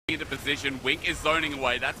into position. Wink is zoning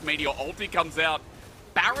away. That's Meteor. Ulti comes out.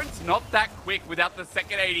 Baron's not that quick without the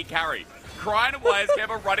second AD carry. Crying away as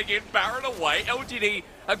Kevin running in. Baron away. LGD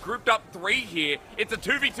are grouped up 3 here. It's a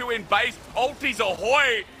 2v2 in base. Ultis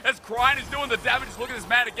ahoy as Crying is doing the damage. Look at this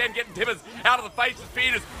man again getting Tibbers out of the face as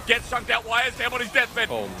Phoenix gets chunked out. YSM on his deathbed.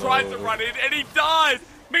 Oh, no. Tries to run in and he dies.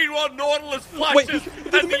 Meanwhile, Nautilus flashes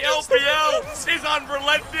and the LPL is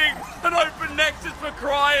unrelenting. An open nexus for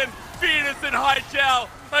Crying. Phoenix and Haichao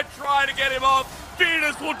are trying to get him off.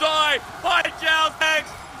 Phoenix will die. Haichao's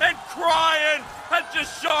next. And Crying has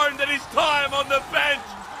just shown that his time on the bench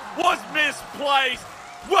was misplaced.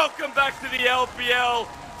 Welcome back to the LPL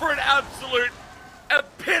for an absolute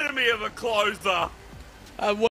epitome of a closer.